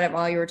hinted at it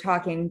while you were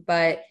talking,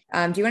 but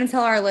do you want to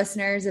tell our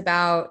listeners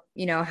about,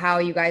 how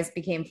you guys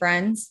became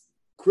friends?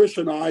 Chris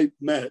and I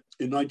met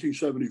in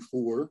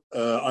 1974.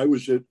 I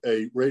was at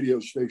a radio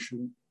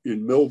station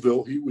in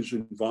Millville. He was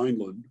in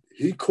Vineland.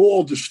 He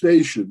called the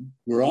station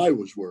where I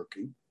was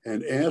working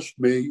and asked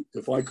me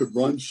if I could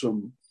run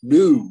some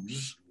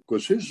news,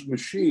 because his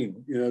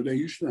machine, they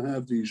used to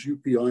have these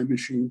UPI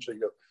machines. They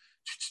go,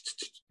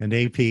 and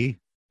AP,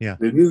 yeah.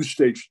 The news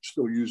station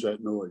still use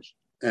that noise.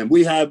 And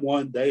we had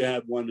one, they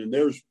had one, and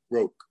theirs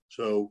broke.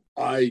 So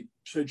I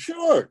said,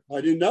 sure.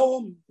 I didn't know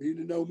him. He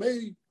didn't know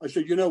me. I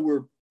said,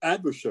 we're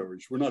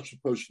adversaries. We're not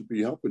supposed to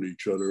be helping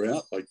each other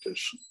out like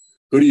this.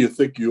 Who do you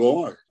think you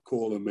are?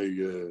 Calling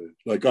me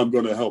like I'm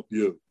going to help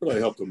you. But I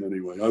helped him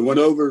anyway. I went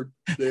over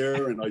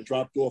there and I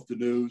dropped off the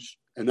news.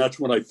 And that's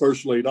when I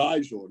first laid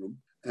eyes on him.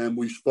 And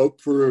we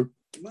spoke for,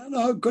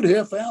 a good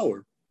half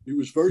hour. He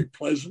was very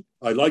pleasant.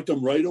 I liked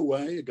him right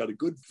away. I got a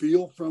good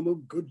feel from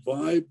him, good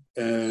vibe.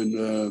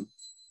 And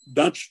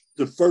that's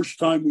the first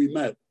time we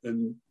met.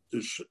 And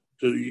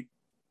the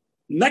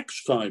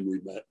next time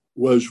we met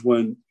was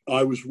when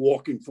I was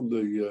walking from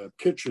the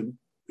kitchen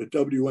at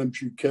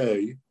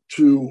WMGK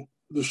to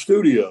the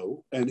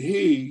studio, and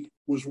he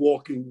was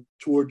walking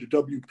toward the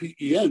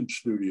WPEN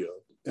studio.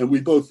 And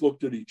we both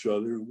looked at each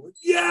other and went,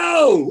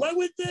 yo, I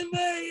went to me.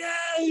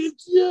 Hey,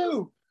 it's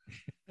you.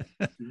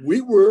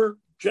 We were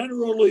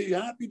generally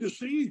happy to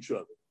see each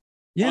other.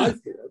 Yeah.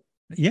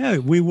 Yeah,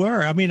 we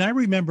were. I mean, I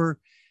remember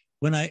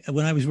when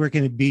I was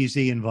working at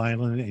BZ in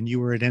Vineland and you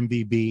were at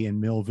MBB in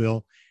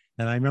Millville,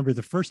 And I remember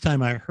the first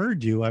time I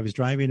heard you, I was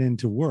driving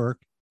into work.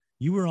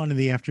 You were on in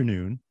the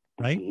afternoon,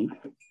 right?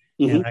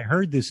 Mm-hmm. And I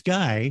heard this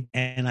guy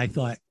and I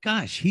thought,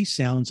 gosh, he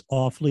sounds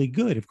awfully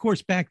good. Of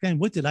course, back then,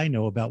 what did I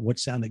know about what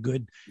sounded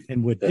good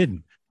and what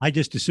didn't? I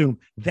just assumed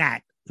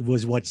that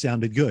was what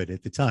sounded good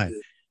at the time.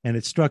 And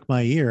it struck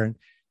my ear.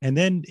 And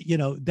then, you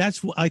know,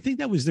 I think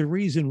that was the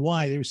reason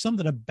why there was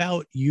something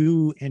about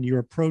you and your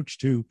approach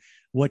to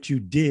what you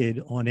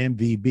did on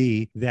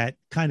MVB that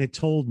kind of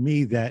told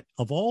me that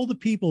of all the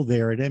people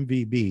there at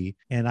MVB,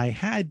 and I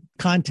had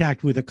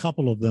contact with a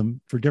couple of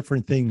them for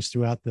different things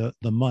throughout the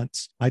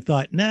months, I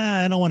thought,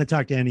 nah, I don't want to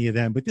talk to any of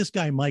them. But this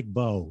guy, Mike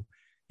Bowe,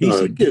 he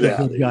seems like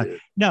a good guy.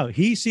 No,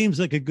 he seems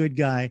like a good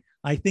guy.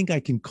 I think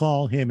I can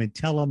call him and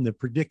tell him the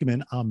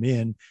predicament I'm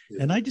in.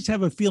 Yeah. And I just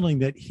have a feeling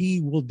that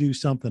he will do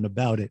something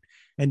about it.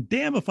 And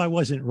damn if I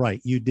wasn't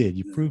right. You did.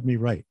 You proved me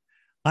right.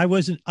 I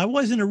wasn't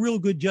a real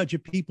good judge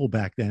of people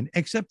back then,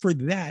 except for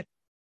that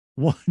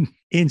one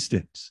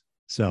instance.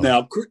 So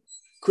now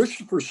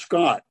Christopher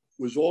Scott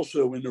was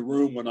also in the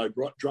room when I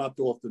dropped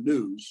off the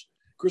news.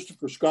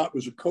 Christopher Scott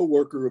was a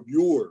coworker of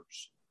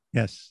yours.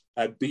 Yes.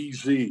 At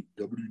BZ,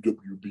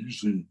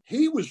 WWBZ.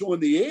 He was on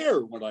the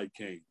air when I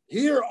came.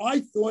 Here,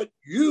 I thought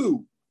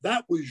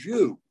that was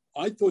you.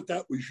 I thought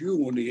that was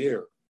you on the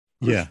air.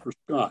 Christopher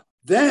Scott.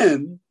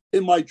 Then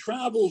in my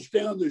travels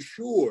down the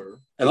shore,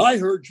 and I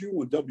heard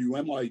you on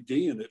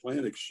WMID in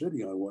Atlantic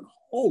City, I went,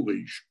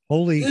 holy,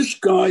 this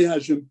guy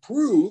has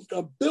improved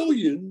a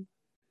billion.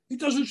 He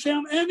doesn't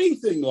sound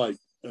anything like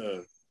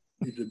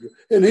he did.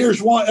 And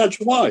here's why. That's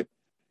why.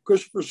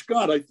 Christopher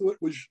Scott, I thought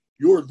was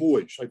your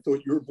voice. I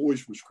thought your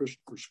voice was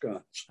Christopher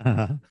Scott's.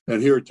 Uh-huh.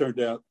 And here it turned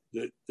out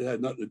that it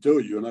had nothing to do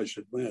with you. And I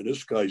said, man,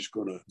 this guy's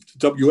going to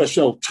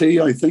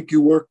WSLT, I think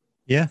you work.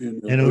 Yeah,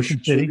 in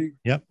Ocean City.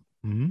 Yep.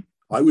 Mm-hmm.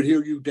 I would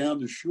hear you down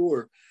the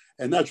shore.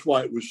 And that's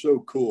why it was so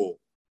cool.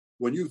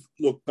 When you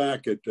look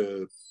back at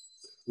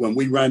when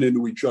we ran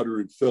into each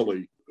other in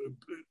Philly,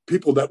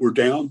 people that were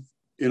down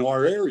in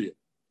our area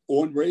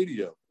on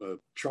radio,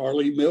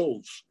 Charlie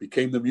Mills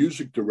became the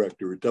music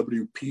director at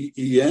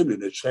WPEN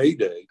in its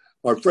heyday.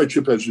 Our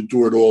friendship has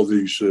endured all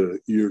these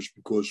years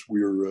because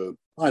we're,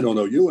 I don't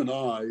know, you and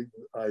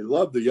I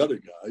love the other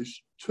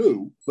guys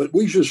too, but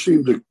we just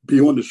seem to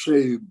be on the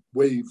same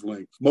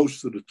wavelength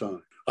most of the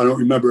time. I don't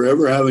remember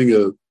ever having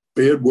a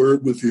bad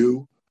word with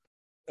you.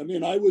 I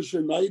mean, I was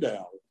a night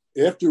owl.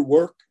 After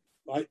work,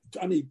 I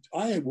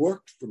had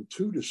worked from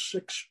 2 to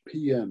 6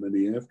 p.m. in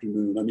the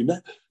afternoon. I mean,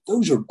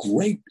 those are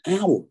great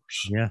hours.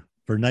 Yeah,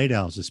 for night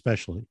owls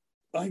especially.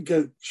 I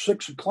get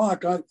 6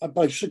 o'clock.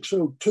 By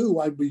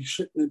 6:02, I'd be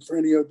sitting in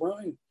Franny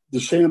O'Brien, the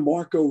San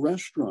Marco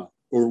restaurant,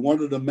 or one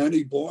of the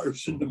many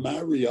bars in the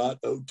Marriott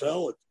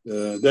Hotel.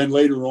 Then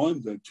later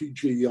on, the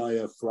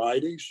TGIF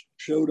Fridays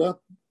showed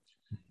up.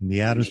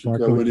 The Adams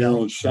Marco go in there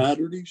on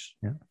Saturdays.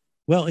 Yeah.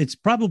 Well, it's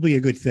probably a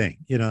good thing,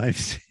 you know.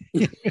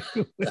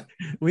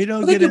 We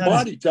don't get out. Your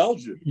body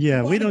tells you.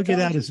 Yeah, we don't get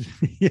out as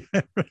yeah,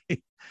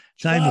 right.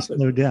 Time to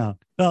slow down.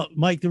 Well,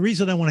 Mike, the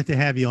reason I wanted to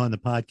have you on the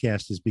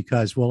podcast is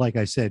because, well, like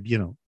I said, you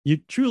know, you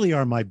truly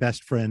are my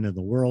best friend in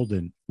the world,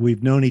 and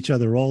we've known each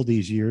other all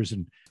these years.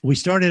 And we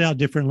started out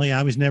differently.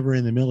 I was never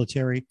in the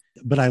military,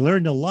 but I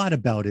learned a lot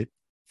about it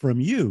from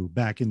you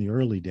back in the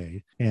early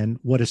days, and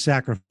what a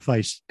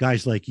sacrifice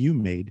guys like you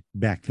made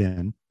back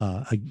then.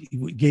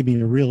 Gave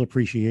me a real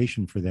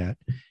appreciation for that.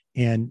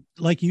 And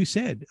like you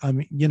said, I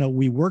mean, you know,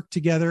 we worked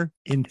together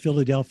in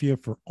Philadelphia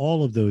for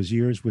all of those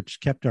years,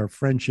 which kept our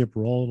friendship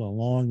rolling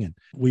along. And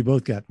we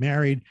both got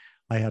married.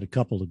 I had a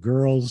couple of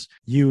girls.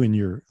 You and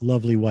your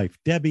lovely wife,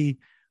 Debbie,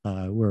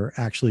 were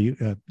actually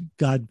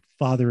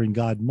godfather and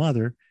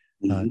godmother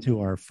to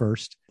our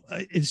first.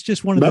 It's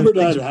just one of those.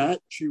 Remember that hat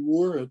she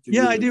wore? At the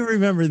I do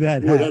remember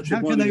that hat. How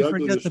can I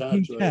forget the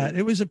pink hat?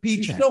 It was a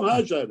peach hat. She still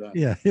has that hat.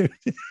 Yeah.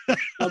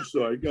 I'm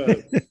sorry. Go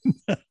ahead.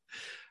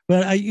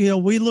 But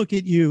we look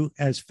at you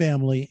as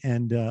family,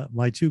 and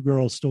my two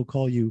girls still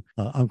call you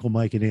Uncle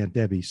Mike and Aunt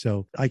Debbie.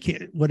 So I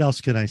can't. What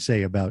else can I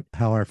say about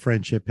how our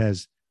friendship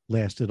has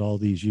lasted all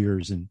these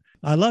years? And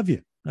I love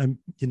you. I'm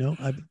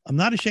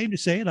not ashamed to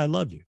say it. I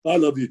love you. I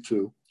love you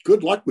too.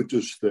 Good luck with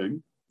this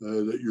thing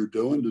that you're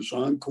doing, this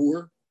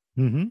encore.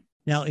 Mm-hmm.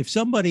 Now, if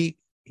somebody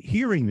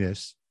hearing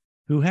this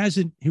who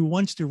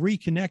wants to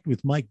reconnect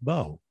with Mike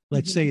Bowe,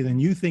 let's say, then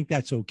you think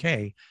that's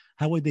okay,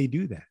 how would they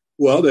do that?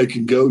 Well, they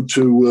can go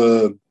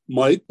to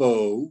Mike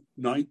Bowe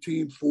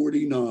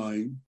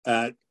 1949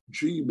 at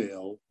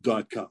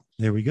gmail.com.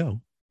 There we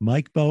go.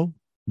 Mike Bowe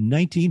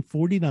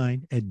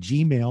 1949 at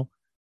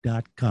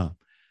gmail.com.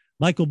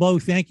 Michael Bowe,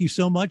 thank you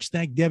so much.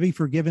 Thank Debbie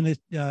for giving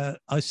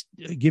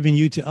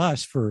you to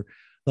us for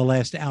the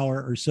last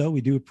hour or so. We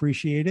do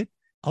appreciate it.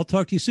 I'll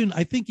talk to you soon.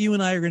 I think you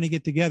and I are going to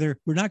get together.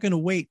 We're not going to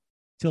wait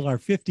till our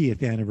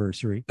 50th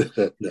anniversary.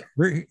 No.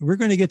 We're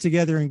going to get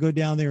together and go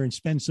down there and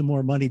spend some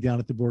more money down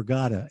at the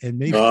Borgata. And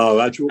maybe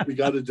that's what we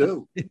got to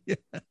do. Yeah.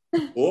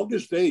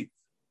 August 8th.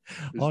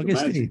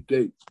 August 8th.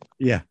 Date.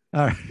 Yeah.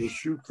 All right. We'll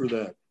shoot for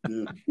that.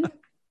 Yeah.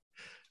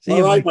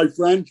 All right, my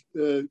friend.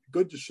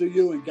 Good to see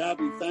you. And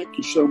Gabby, thank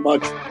you so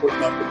much for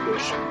putting up with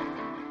this.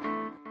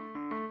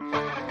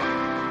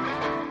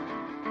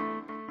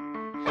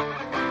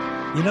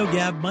 You know,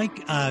 Gab,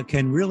 Mike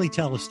can really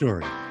tell a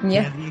story.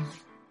 Yeah. And he,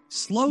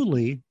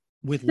 slowly,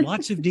 with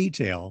lots of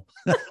detail,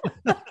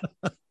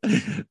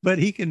 but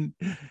he can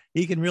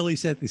really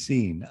set the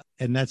scene.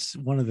 And that's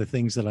one of the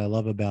things that I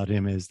love about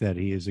him, is that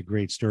he is a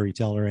great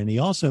storyteller. And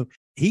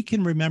he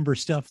can remember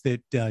stuff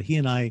that he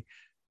and I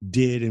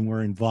did and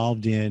were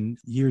involved in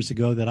years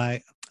ago that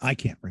I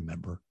can't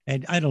remember.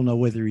 And I don't know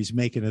whether he's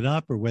making it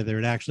up or whether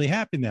it actually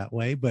happened that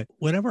way. But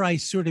whenever I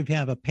sort of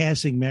have a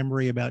passing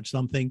memory about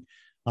something,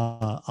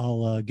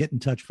 I'll get in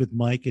touch with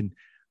Mike and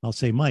I'll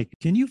say, Mike,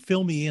 can you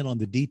fill me in on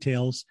the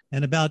details?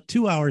 And about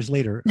 2 hours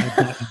later,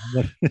 I've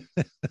gotten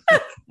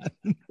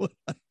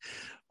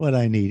what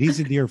I need. He's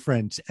a dear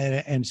friend.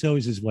 And so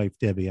is his wife,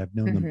 Debbie. I've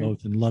known them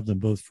both and loved them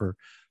both for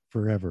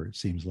forever, it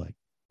seems like.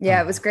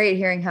 Yeah, it was great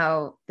hearing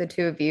how the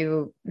two of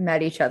you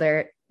met each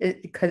other,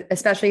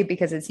 especially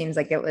because it seems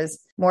like it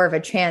was more of a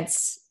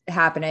chance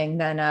happening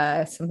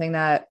than something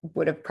that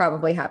would have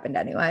probably happened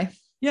anyway.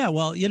 Yeah,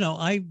 well,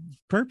 I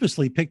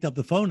purposely picked up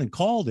the phone and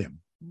called him.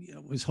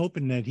 Was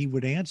hoping that he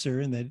would answer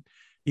and that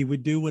he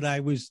would do what I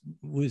was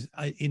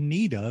in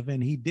need of,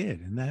 and he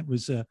did. And that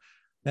was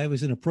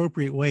an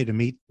appropriate way to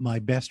meet my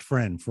best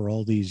friend for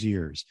all these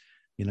years.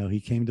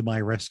 He came to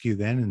my rescue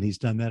then, and he's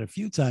done that a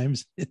few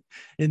times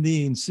in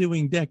the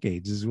ensuing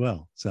decades as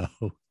well. So,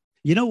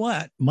 you know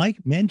what? Mike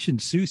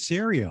mentioned Sue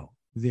Serio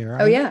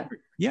there. Oh, yeah.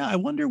 I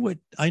wonder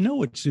I know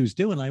what Sue's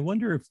doing. I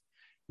wonder if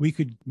we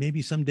could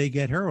maybe someday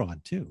get her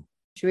on too.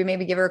 Should we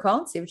maybe give her a call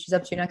and see what she's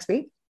up to next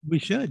week? We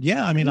should.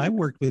 Yeah. I mean, I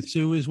worked with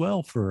Sue as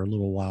well for a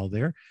little while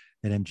there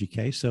at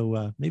MGK.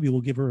 So maybe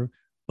we'll give her a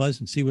buzz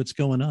and see what's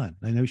going on.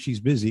 I know she's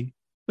busy,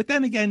 but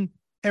then again,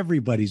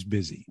 everybody's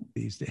busy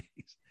these days.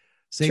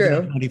 Saving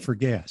up money for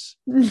gas.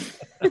 All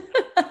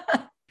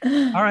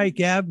right,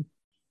 Gab.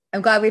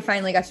 I'm glad we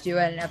finally got to do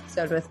an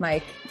episode with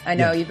Mike. I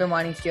know you've been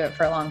wanting to do it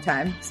for a long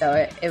time.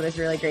 So it was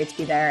really great to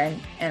be there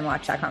and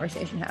watch that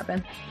conversation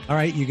happen. All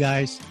right, you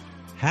guys,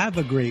 have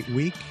a great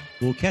week.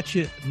 We'll catch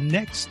you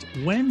next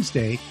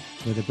Wednesday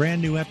with a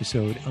brand new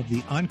episode of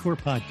the Encore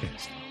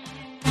Podcast.